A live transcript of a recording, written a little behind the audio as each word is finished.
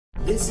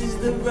This is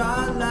the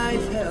Raw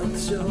Life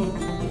Health Show.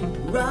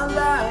 Raw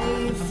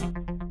Life.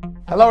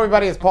 Hello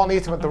everybody, it's Paul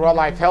Neeson with the Raw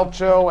Life Health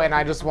Show, and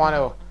I just want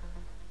to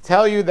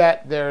tell you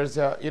that there's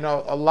a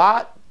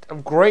lot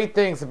of great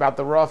things about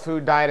the raw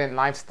food diet and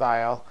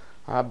lifestyle,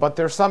 but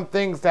there's some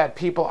things that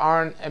people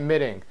aren't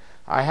admitting.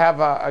 I have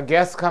a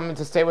guest coming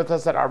to stay with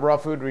us at our raw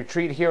food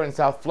retreat here in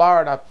South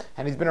Florida,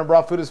 and he's been a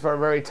raw foodist for a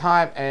very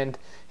time, and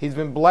he's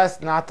been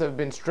blessed not to have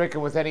been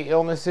stricken with any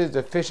illnesses,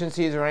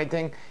 deficiencies, or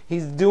anything.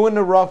 He's doing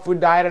the raw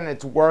food diet, and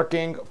it's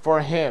working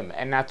for him,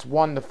 and that's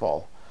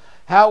wonderful.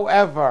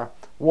 However,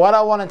 what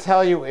I want to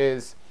tell you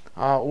is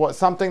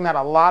something that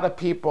a lot of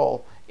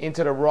people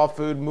into the raw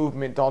food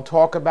movement don't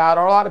talk about,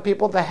 or a lot of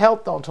people into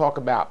health don't talk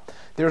about.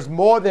 There's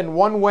more than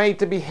one way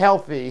to be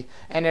healthy,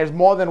 and there's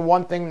more than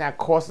one thing that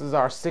causes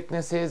our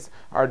sicknesses,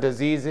 our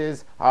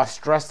diseases, our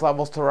stress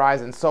levels to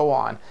rise, and so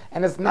on.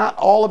 And it's not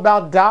all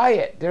about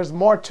diet. There's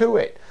more to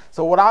it.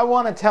 So what I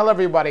want to tell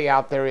everybody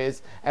out there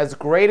is, as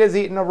great as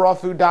eating a raw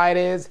food diet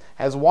is,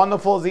 as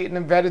wonderful as eating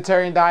a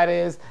vegetarian diet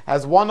is,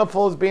 as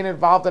wonderful as being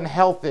involved in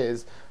health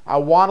is, I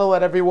want to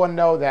let everyone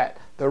know that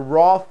the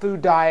raw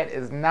food diet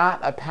is not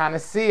a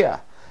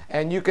panacea.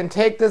 And you can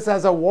take this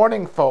as a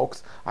warning,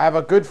 folks. I have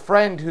a good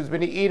friend who's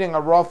been eating a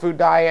raw food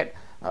diet,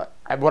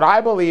 what I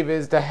believe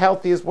is the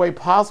healthiest way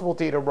possible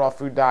to eat a raw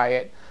food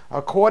diet,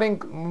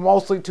 according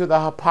mostly to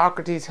the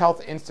Hippocrates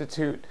Health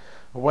Institute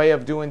way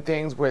of doing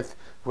things, with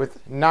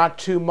not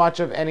too much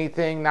of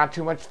anything, not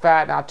too much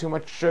fat, not too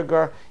much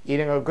sugar,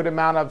 eating a good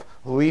amount of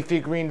leafy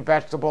green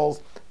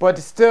vegetables, but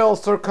still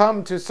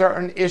succumb to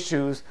certain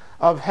issues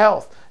of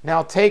health.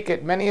 Now take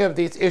it, many of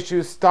these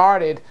issues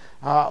started,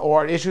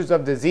 or issues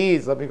of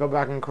disease, let me go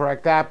back and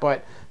correct that,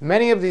 but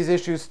many of these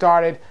issues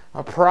started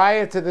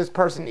prior to this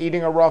person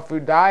eating a raw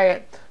food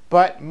diet.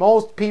 But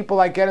most people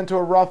that get into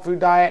a raw food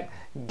diet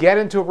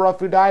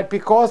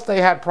because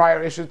they had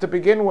prior issues to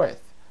begin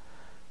with.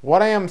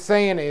 What I am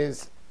saying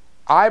is,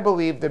 I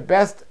believe the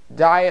best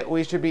diet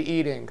we should be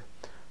eating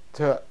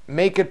to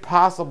make it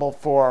possible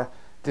for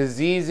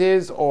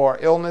diseases or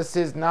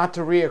illnesses not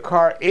to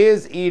reoccur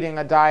is eating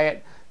a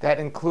diet that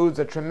includes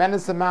a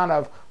tremendous amount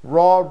of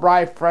raw,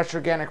 ripe, fresh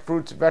organic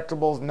fruits,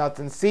 vegetables,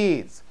 nuts, and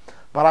seeds.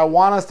 But I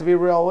want us to be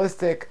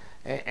realistic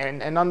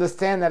and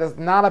understand that it's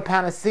not a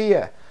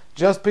panacea.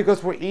 Just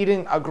because we're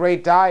eating a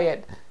great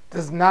diet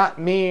does not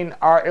mean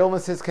our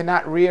illnesses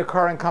cannot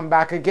reoccur and come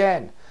back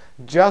again.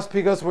 Just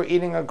because we're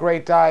eating a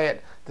great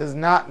diet does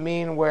not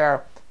mean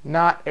we're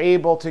not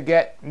able to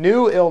get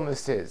new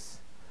illnesses.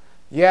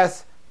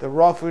 Yes, the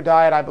raw food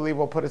diet, I believe,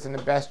 will put us in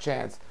the best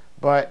chance,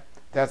 but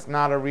that's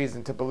not a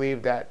reason to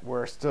believe that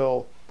we're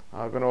still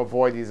going to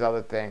avoid these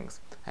other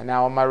things. And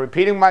now, am I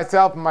repeating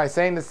myself? Am I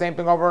saying the same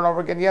thing over and over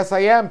again? Yes, I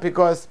am,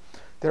 because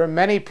there are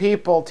many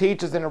people,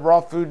 teachers in the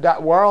raw food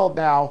world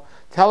now,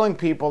 telling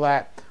people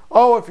that,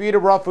 oh, if you eat a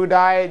raw food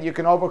diet, you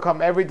can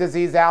overcome every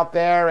disease out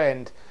there,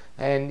 and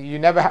you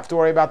never have to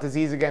worry about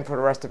disease again for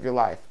the rest of your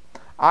life.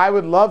 I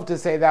would love to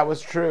say that was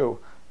true,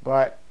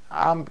 but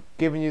I'm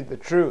giving you the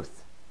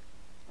truth.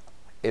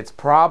 It's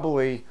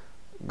probably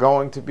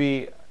going to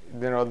be,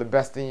 the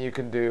best thing you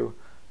can do,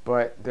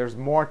 but there's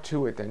more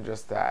to it than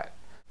just that.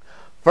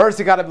 First,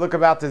 you got to look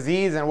about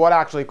disease and what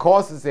actually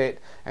causes it,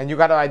 and you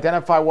got to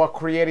identify what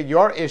created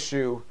your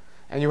issue,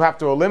 and you have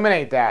to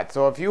eliminate that.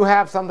 So if you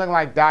have something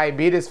like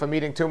diabetes from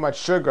eating too much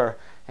sugar,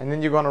 and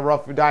then you go on a raw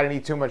food diet and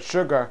eat too much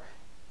sugar,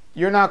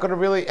 you're not going to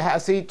really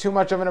see too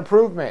much of an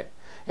improvement.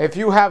 If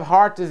you have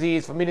heart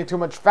disease from eating too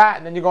much fat,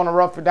 and then you go on a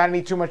raw food diet and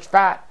eat too much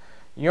fat,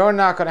 you're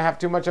not going to have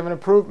too much of an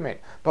improvement.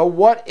 But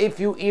what if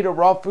you eat a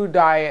raw food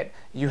diet,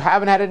 you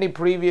haven't had any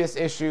previous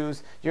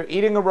issues, you're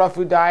eating a raw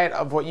food diet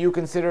of what you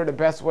consider the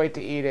best way to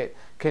eat it,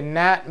 can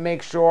that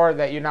make sure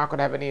that you're not going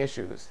to have any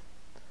issues?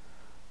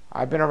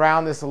 I've been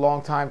around this a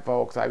long time,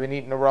 folks. I've been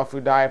eating a raw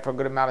food diet for a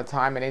good amount of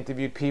time and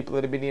interviewed people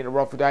that have been eating a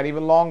raw food diet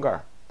even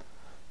longer.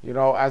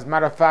 As a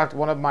matter of fact,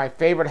 one of my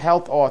favorite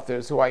health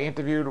authors who I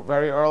interviewed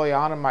very early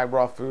on in my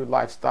raw food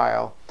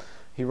lifestyle,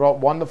 he wrote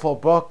wonderful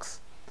books,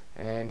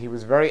 and he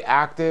was very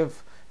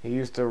active. He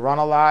used to run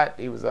a lot.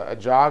 He was a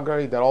jogger.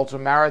 He did ultra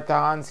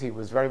marathons. He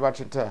was very much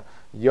into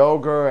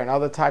yoga and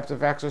other types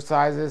of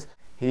exercises.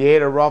 He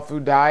ate a raw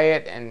food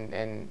diet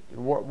and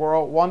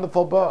wrote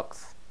wonderful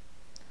books.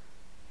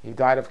 He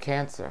died of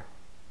cancer.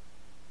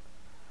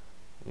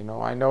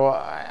 I know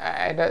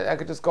I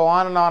could just go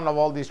on and on of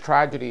all these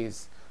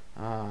tragedies.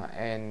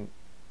 I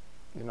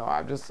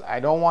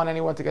don't want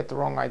anyone to get the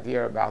wrong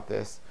idea about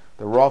this.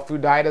 The raw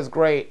food diet is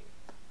great,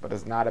 but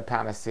it's not a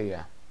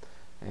panacea.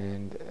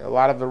 And a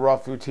lot of the raw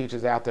food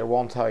teachers out there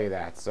won't tell you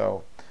that.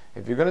 So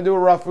if you're going to do a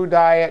raw food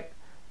diet,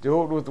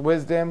 do it with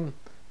wisdom,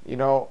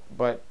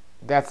 but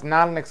that's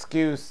not an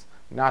excuse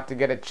not to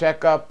get a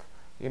checkup,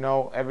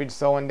 every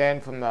so and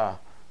then from the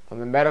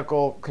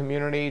medical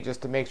community,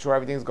 just to make sure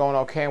everything's going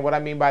okay. And what I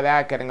mean by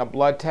that, getting a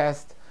blood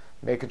test,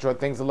 making sure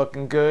things are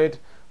looking good.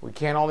 We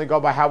can't only go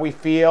by how we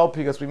feel,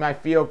 because we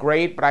might feel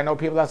great, but I know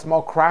people that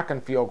smoke crack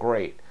and feel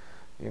great.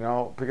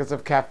 Because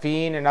of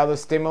caffeine and other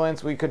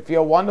stimulants, we could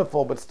feel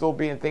wonderful, but still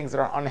be in things that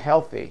are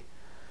unhealthy.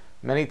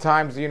 Many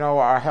times,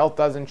 our health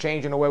doesn't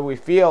change in the way we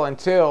feel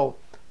until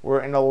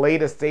we're in the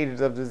latest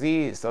stages of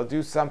disease. So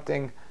do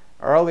something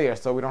earlier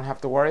so we don't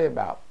have to worry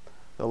about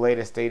the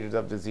latest stages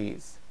of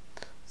disease.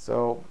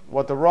 So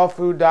what the raw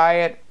food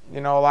diet, a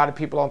lot of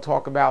people don't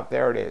talk about,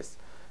 there it is.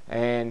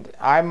 And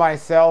I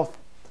myself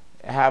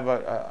have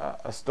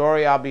a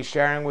story I'll be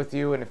sharing with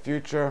you in the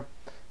future,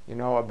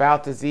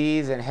 about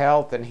disease and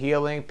health and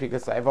healing,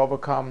 because I've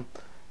overcome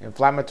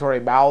inflammatory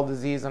bowel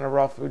disease on a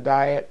raw food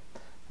diet,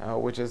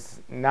 which is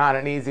not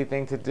an easy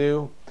thing to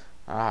do.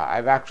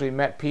 I've actually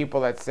met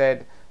people that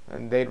said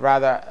they'd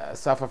rather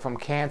suffer from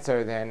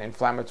cancer than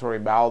inflammatory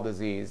bowel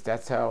disease.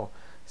 That's how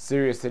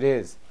serious it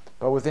is.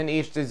 But within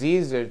each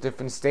disease, there's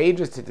different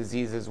stages to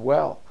disease as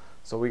well.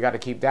 So we got to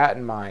keep that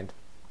in mind.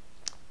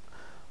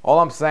 All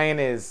I'm saying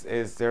is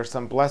there's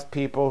some blessed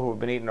people who have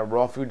been eating a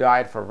raw food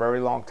diet for a very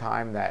long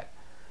time that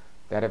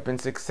have been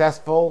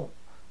successful.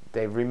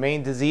 They've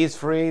remained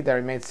disease-free. They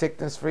remain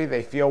sickness-free.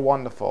 They feel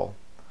wonderful.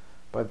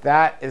 But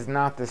that is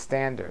not the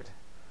standard.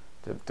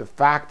 The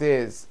fact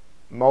is,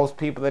 most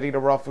people that eat a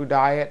raw food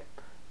diet,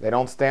 they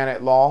don't stay on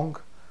it long.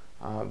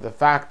 The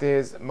fact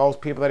is,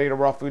 most people that eat a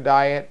raw food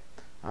diet,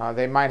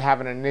 they might have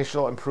an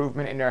initial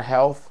improvement in their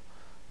health,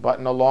 but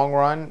in the long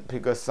run,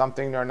 because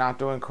something they're not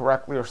doing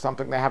correctly or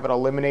something they haven't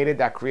eliminated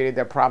that created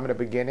their problem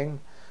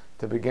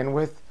to begin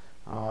with,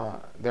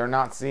 they're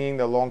not seeing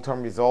the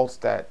long-term results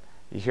that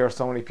you hear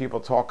so many people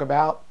talk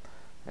about.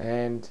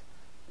 And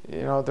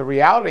the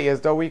reality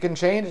is, though, we can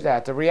change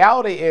that. The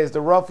reality is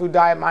the raw food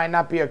diet might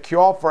not be a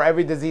cure for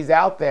every disease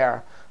out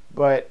there,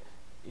 but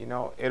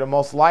it'll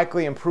most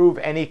likely improve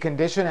any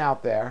condition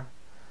out there.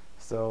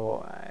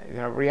 So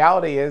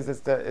reality is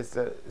it's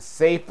the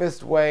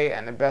safest way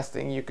and the best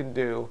thing you can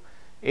do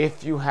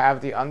if you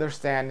have the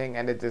understanding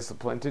and the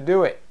discipline to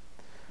do it.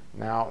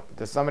 Now,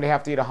 does somebody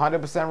have to eat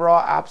 100%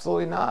 raw?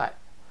 Absolutely not.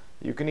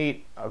 You can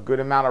eat a good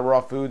amount of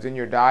raw foods in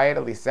your diet,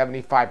 at least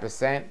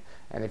 75%.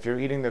 And if you're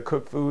eating the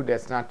cooked food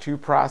that's not too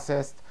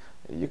processed,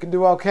 you can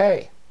do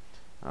okay.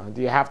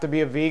 Do you have to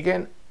be a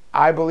vegan?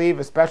 I believe,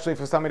 especially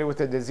for somebody with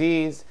a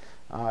disease,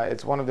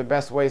 it's one of the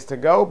best ways to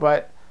go.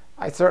 But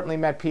I certainly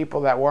met people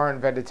that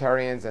weren't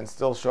vegetarians and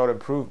still showed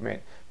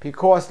improvement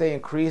because they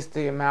increased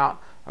the amount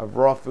of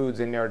raw foods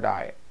in their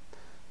diet.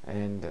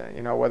 And,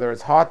 whether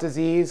it's heart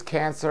disease,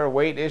 cancer,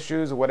 weight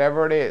issues,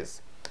 whatever it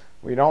is,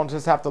 we don't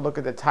just have to look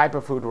at the type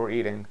of food we're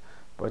eating,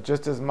 but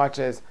just as much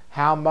as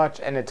how much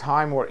and the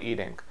time we're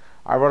eating.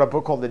 I wrote a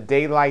book called The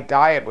Daylight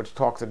Diet, which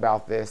talks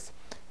about this.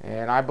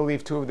 And I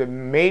believe two of the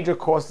major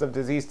causes of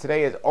disease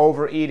today is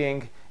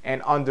overeating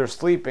and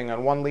undersleeping,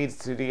 and one leads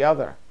to the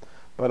other.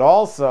 But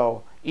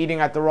also,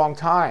 eating at the wrong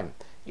time.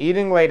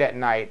 Eating late at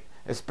night,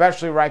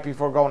 especially right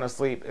before going to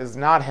sleep, is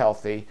not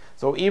healthy.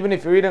 So even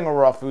if you're eating a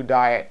raw food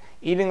diet,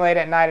 eating late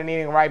at night and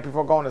eating right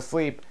before going to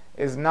sleep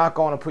is not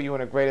going to put you in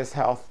the greatest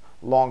health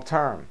long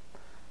term.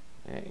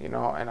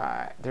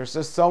 There's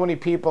just so many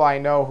people I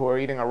know who are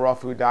eating a raw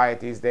food diet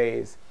these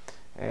days.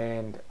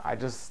 And I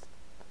just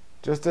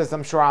as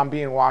I'm sure I'm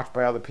being watched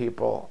by other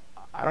people,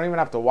 I don't even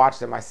have to watch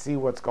them. I see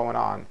what's going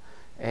on.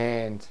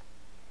 And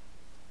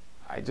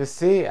I just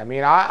see.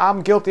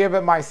 I'm guilty of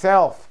it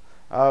myself.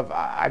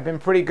 I've been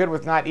pretty good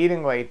with not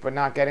eating late, but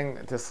not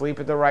getting to sleep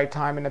at the right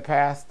time in the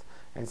past,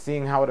 and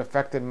seeing how it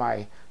affected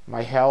my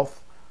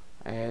health,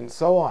 and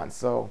so on.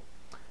 So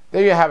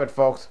there you have it,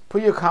 folks.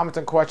 Put your comments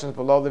and questions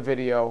below the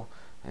video.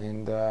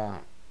 And the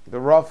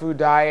raw food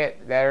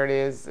diet, there it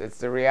is. It's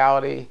the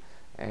reality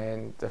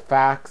and the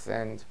facts.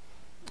 And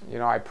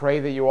I pray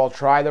that you all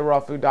try the raw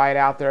food diet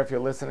out there if you're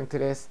listening to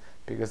this,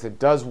 because it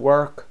does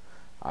work.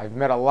 I've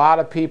met a lot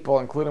of people,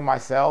 including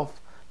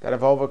myself, that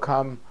have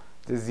overcome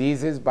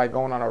diseases by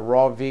going on a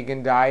raw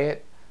vegan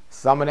diet.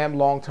 Some of them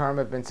long term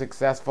have been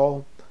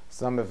successful,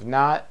 some have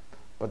not,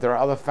 but there are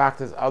other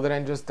factors other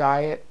than just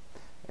diet.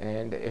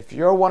 And if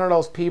you're one of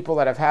those people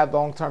that have had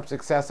long term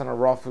success on a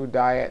raw food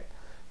diet,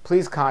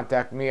 please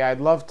contact me.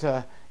 I'd love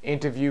to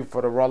interview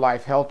for the Raw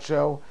Life Health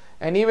Show.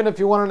 And even if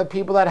you're one of the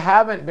people that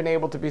haven't been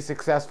able to be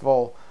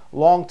successful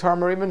long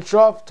term or even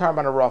short term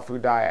on a raw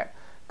food diet,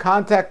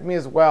 contact me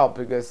as well,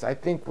 because I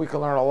think we can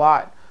learn a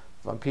lot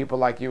from people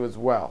like you as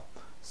well.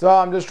 So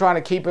I'm just trying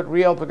to keep it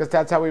real, because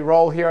that's how we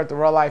roll here at the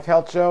Raw Life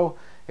Health Show.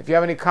 If you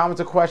have any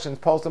comments or questions,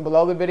 post them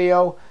below the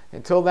video.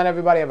 Until then,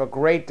 everybody, have a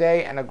great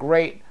day and a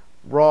great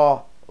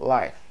raw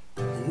life.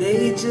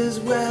 Nature's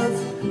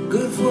wealth,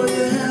 good for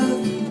your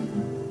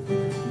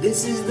health.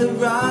 This is the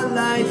Raw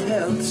Life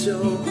Health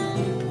Show.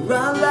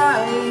 Raw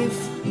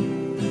Life,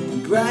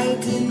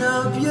 brighten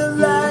up your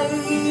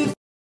life.